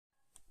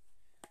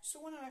So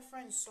one of my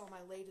friends saw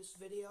my latest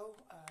video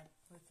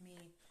with me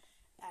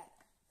at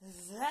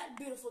that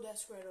beautiful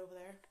desk right over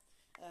there.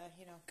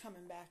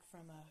 Coming back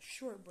from a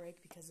short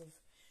break because of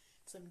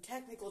some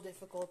technical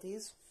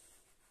difficulties.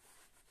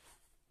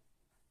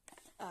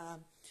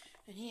 And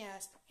he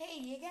asked, "Hey,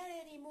 you got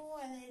any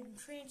more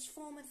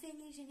Transformer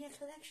thingies in your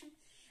collection?"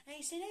 And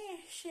I said,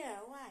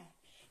 sure, why?"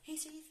 He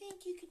said, "You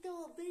think you could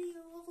do a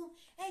video of them?"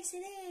 I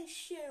said,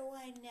 sure,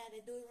 why not? I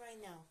do it right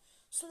now.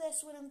 So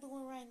that's what I'm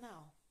doing right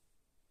now.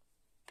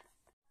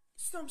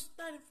 So I'm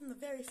starting from the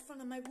very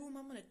front of my room.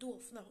 I'm going to do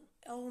it from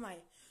all my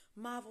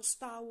Marvel,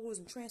 Star Wars,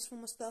 and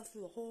Transformer stuff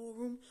through the whole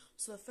room.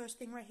 So the first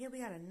thing right here, we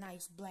got a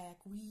nice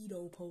black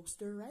Guido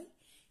poster, right?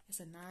 It's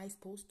a nice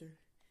poster.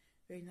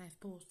 Very nice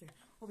poster.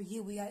 Over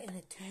here, we got an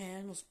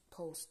Eternals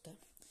poster.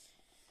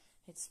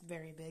 It's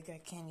very big. I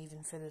can't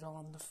even fit it all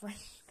in the frame.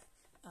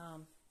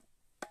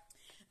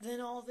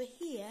 Then over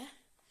here,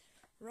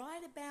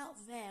 right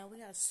about there, we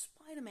got a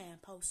Spider-Man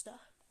poster.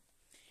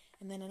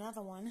 And then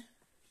another one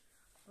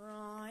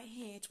right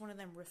here. It's one of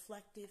them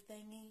reflective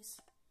thingies.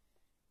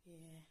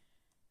 Yeah.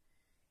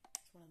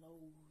 It's one of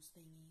those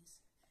thingies.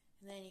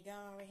 And then you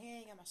go over here,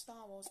 you got my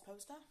Star Wars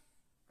poster.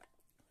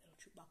 Little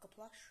Chewbacca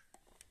plush.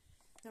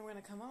 Then we're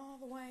going to come all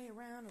the way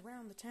around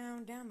the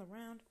town, down the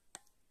round.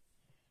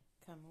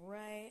 Come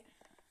right.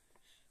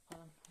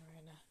 Hold on,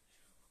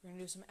 we're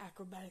gonna do some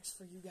acrobatics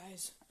for you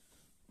guys.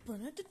 Whoa!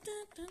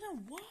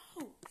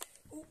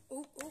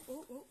 Oh.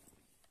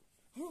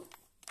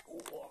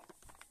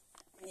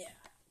 Yeah.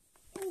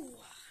 Ooh.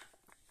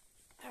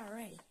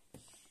 Alright.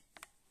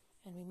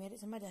 And we made it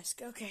to my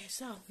desk. Okay,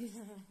 so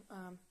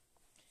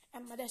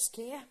at my desk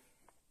here,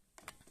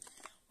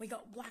 we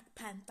got Black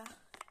Panther.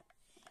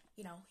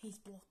 You know, he's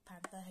Black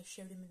Panther. I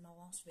showed him in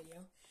my last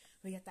video.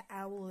 We got the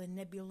Owl and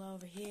Nebula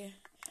over here.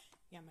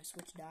 Got my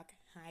Switch dock.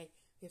 Hi.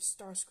 We have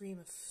Starscream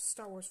of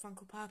Star Wars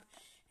Funko Pop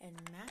and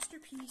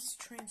Masterpiece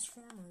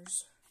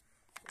Transformers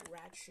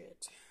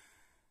Ratchet.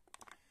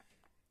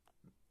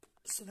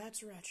 So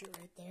that's Ratchet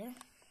right there.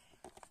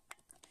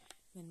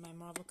 Then my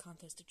Marvel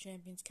Contest of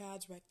Champions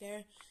cards right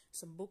there.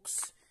 Some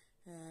books.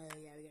 Yeah,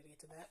 we gotta get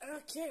to that.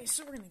 Okay,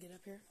 so we're gonna get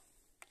up here.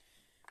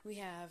 We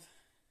have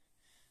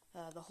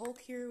the Hulk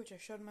here, which I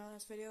showed in my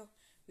last video.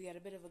 We got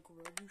a bit of a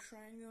Grogu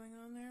shrine going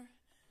on there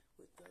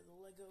with the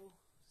Lego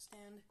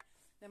stand.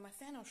 Then my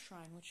Thanos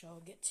shrine, which I'll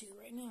get to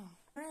right now.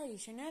 Alrighty,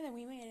 so now that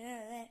we made it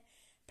out of that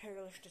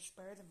perilous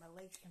despair that my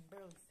legs can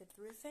barely fit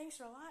through, thanks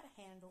a lot,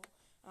 Handle.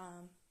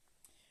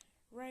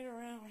 Right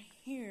around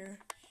here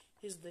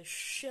is the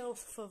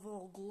shelf of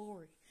all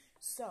glory.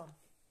 So,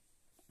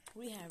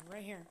 we have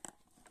right here,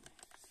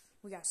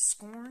 we got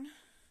Scorn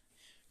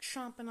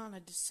chomping on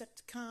a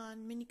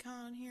Decepticon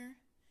minicon here.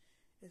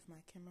 If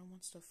my camera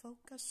wants to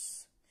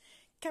focus.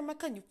 Camera,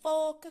 can you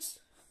focus?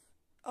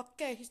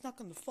 Okay, he's not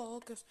going to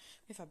focus.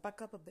 If I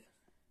back up a bit.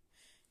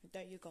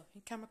 There you go.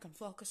 The camera can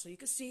focus so you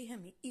can see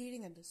him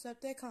eating a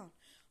Decepticon.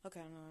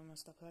 Okay, no, I'm going to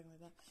stop talking like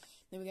that.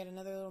 Then we got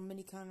another little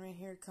minicon right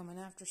here coming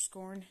after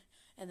Scorn.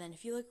 And then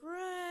if you look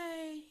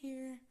right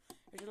here,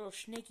 there's a little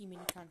snaky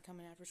minicon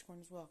coming after Scorn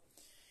as well.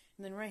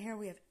 And then right here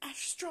we have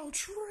Astro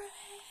Train.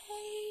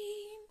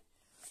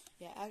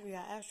 Yeah, we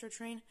got Astro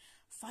Train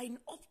fighting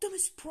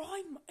Optimus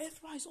Prime.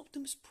 Earthrise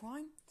Optimus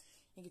Prime.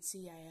 You can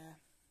see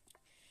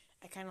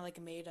I kind of like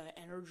made an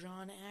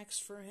Energon axe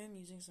for him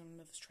using some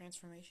of his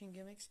transformation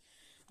gimmicks.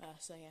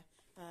 So yeah.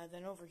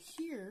 Then over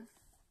here,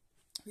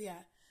 we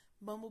got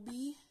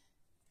Bumblebee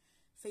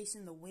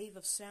facing the Wave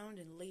of Sound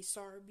and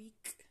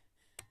Laserbeak.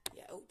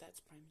 Yeah, oh, that's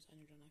Prime's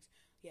Energon axe.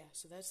 Yeah,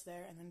 so that's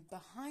there. And then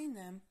behind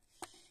them,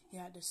 you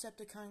got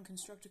Decepticon,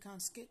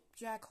 Constructicon,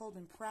 Skipjack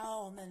holding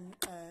Prowl, and then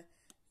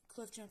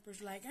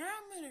Cliffjumper's like,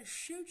 "I'm gonna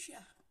shoot ya,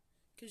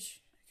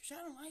 cause I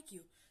don't like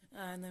you."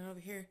 And then over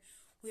here,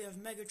 we have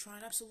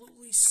Megatron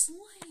absolutely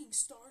slaying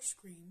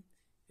Starscream.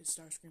 Because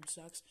Starscream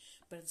sucks.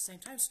 But at the same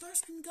time,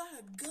 Starscream got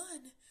a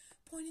gun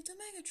pointed to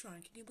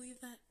Megatron. Can you believe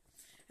that?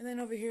 And then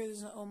over here,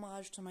 there's an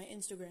homage to my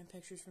Instagram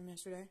pictures from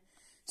yesterday.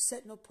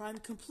 Sentinel Prime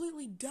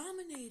completely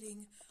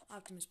dominating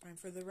Optimus Prime.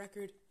 For the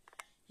record,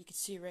 you can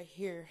see right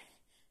here.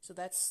 So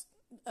that's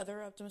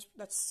other Optimus.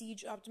 That's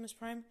Siege Optimus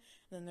Prime.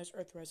 And then there's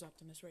Earthrise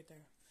Optimus right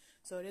there.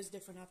 So it is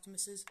different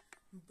Optimuses,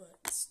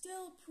 but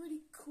still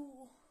pretty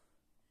cool.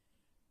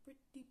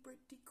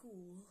 Pretty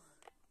cool.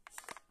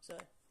 So,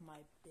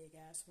 my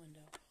big-ass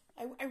window.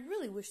 I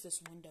really wish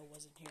this window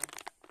wasn't here.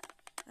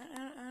 I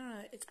don't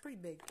know, it's pretty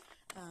big.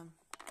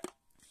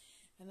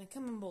 And then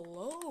coming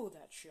below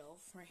that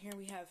shelf, right here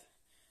we have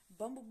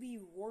Bumblebee,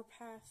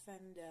 Warpath,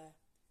 and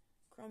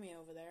Chromia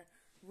over there,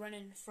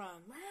 running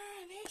from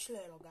this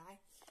little guy.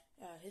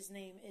 His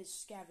name is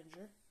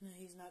Scavenger. No,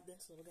 he's not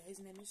this little guy. His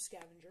name is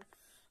Scavenger.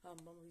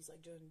 Bumblebee's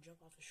like doing a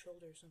jump off his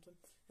shoulder or something.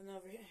 And then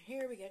over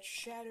here we got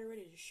Shatter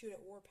ready to shoot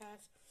at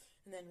Warpath.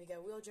 And then we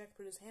got Wheeljack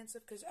put his hands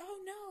up because, oh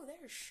no,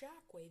 there's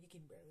Shockwave. You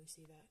can barely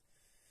see that.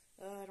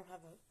 I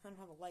don't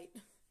have a light.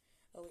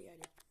 Oh yeah,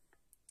 I do.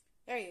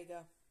 There you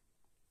go.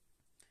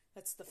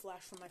 That's the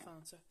flash from my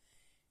phone. So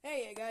there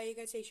you go. You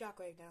guys see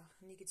Shockwave now,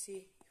 and you can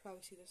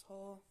probably see this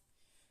whole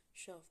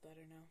shelf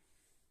better now.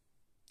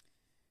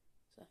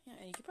 So, yeah,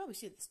 and you can probably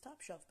see this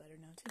top shelf better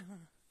now, too,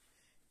 huh?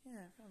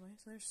 Yeah, probably.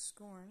 So there's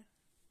Scorn.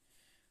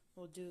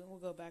 We'll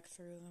go back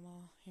through them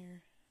all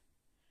here.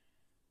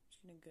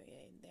 Just gonna go,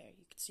 yeah, there.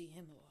 You can see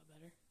him a lot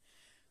better.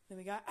 Then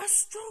we got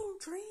Astro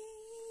Train.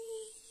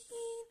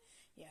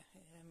 Yeah,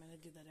 I'm gonna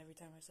do that every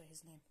time I say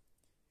his name.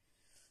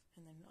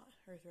 And then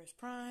Earthrise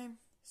Prime,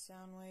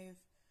 Soundwave,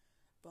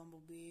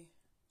 Bumblebee,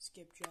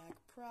 Skipjack,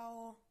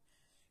 Prowl,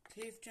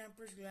 Cliff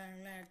Jumpers,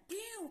 Gliding Ladder,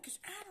 damn, because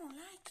I don't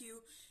like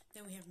you.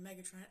 Then we have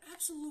Megatron,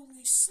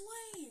 absolutely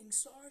slaying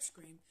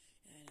Starscream.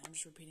 And I'm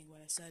just repeating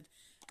what I said.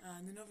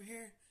 And then over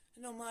here,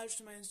 an homage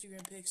to my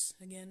Instagram pics,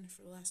 again,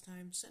 for the last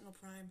time, Sentinel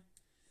Prime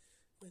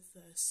with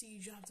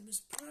Siege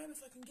Optimus Prime,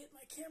 if I can get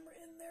my camera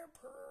in there,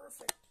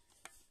 perfect.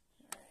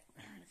 Alright,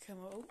 I'm gonna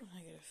come over,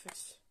 I gotta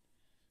fix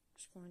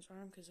Scorn's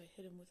arm because I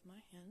hit him with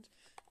my hand.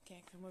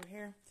 Can't come over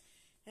here.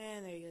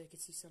 And there you go, you can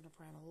see Sentinel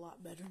Prime a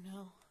lot better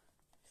now.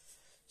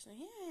 So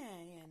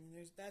yeah, and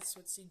that's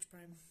what Siege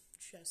Prime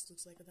chest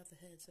looks like without the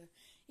head, so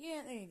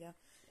yeah, there you go.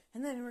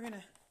 And then we're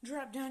gonna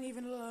drop down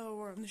even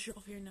lower on the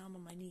shelf here. Now I'm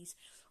on my knees.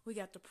 We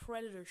got the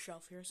Predator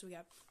shelf here, so we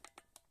got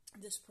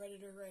this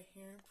Predator right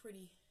here,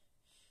 pretty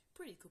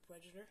cool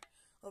Predator.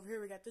 Over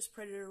here we got this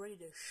Predator ready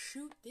to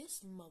shoot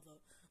this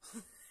mother.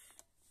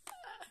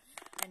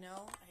 I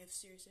know, I have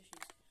serious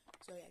issues.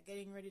 So yeah,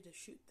 getting ready to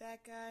shoot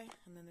that guy,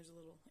 and then there's a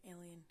little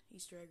alien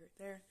Easter egg right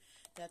there.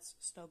 That's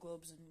snow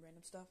globes and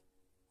random stuff.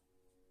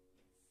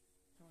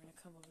 And we're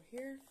gonna come over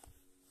here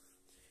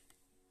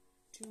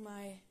to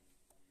my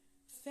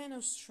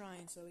Thanos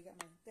shrine. So we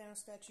got my Thanos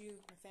statue,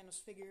 my Thanos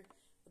figure,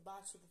 the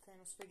box with the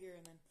Thanos figure,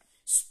 and then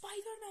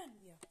Spider-Man!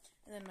 Yeah.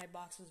 And then my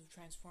boxes of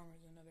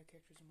Transformers and other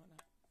characters and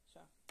whatnot.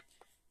 So,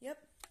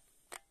 yep.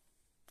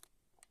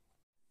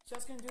 So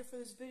that's going to do it for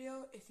this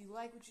video. If you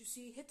like what you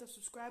see, hit the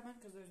subscribe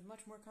button because there's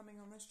much more coming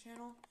on this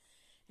channel.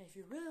 And if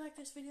you really like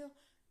this video,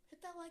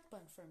 hit that like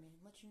button for me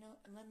and let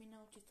me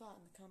know what you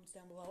thought in the comments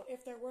down below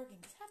if they're working.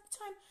 Because half the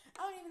time,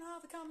 I don't even know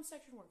how the comment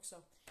section works.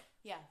 So,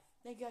 yeah.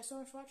 Thank you guys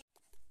so much for watching.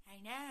 I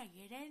know,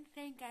 you didn't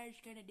think I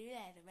was going to do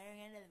that at the very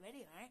end of the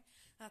video, right?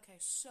 Okay,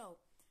 so,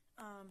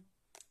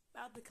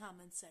 about the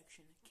comment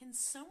section. Can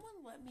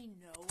someone let me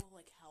know,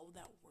 like, how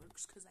that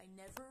works? Because I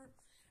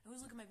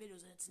always look at my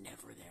videos and it's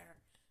never there.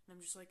 And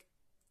I'm just like,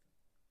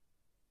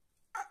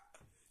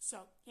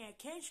 so, yeah,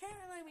 can someone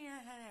let me know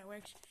how that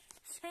works?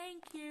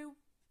 Thank you.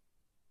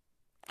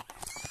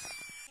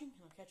 And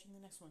I'll catch you in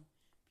the next one.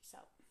 Peace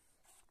out.